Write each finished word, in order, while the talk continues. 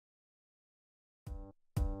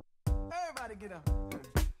Everybody get up.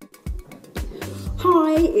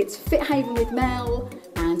 Hi, it's FitHaven with Mel,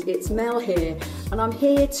 and it's Mel here, and I'm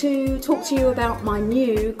here to talk to you about my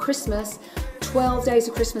new Christmas 12 Days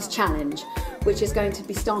of Christmas challenge, which is going to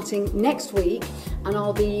be starting next week, and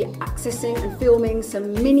I'll be accessing and filming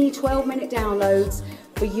some mini 12-minute downloads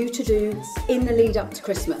for you to do in the lead up to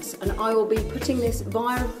Christmas, and I will be putting this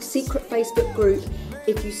via a secret Facebook group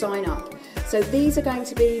if you sign up. So these are going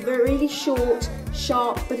to be really short,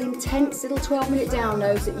 sharp but intense little 12-minute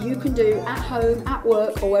downloads that you can do at home, at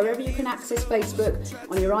work, or wherever you can access Facebook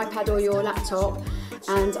on your iPad or your laptop.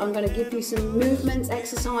 And I'm going to give you some movements,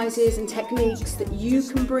 exercises and techniques that you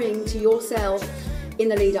can bring to yourself in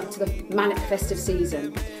the lead up to the manic festive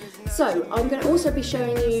season. So I'm going to also be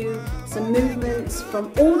showing you some movements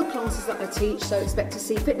from all the classes that I teach, so expect to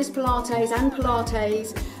see fitness Pilates and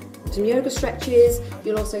Pilates, some yoga stretches.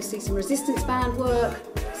 You'll also see some resistance band work,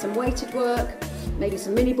 some weighted work, maybe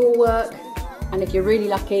some mini ball work, and if you're really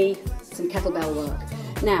lucky, some kettlebell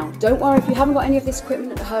work. Now, don't worry if you haven't got any of this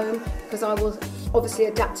equipment at home, because I will obviously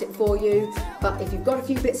adapt it for you, but if you've got a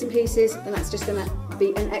few bits and pieces, then that's just going to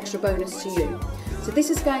be an extra bonus to you. So this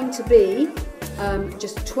is going to be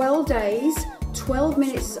just 12 days, 12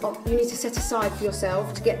 minutes you need to set aside for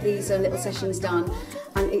yourself to get these little sessions done,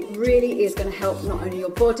 and it really is going to help not only your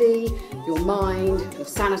body, your mind, your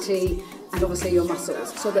sanity, and obviously your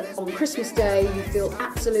muscles, so that on Christmas Day you feel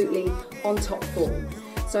absolutely on top form.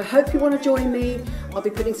 So I hope you want to join me. I'll be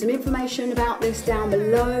putting some information about this down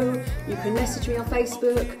below. You can message me on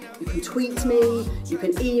Facebook, you can tweet me, you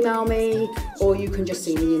can email me, or you can just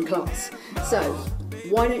see me in class. So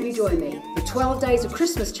why don't you join me? The 12 Days of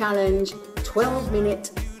Christmas Challenge,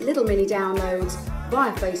 12-minute little mini downloads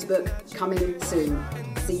via Facebook, coming soon.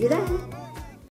 See you there.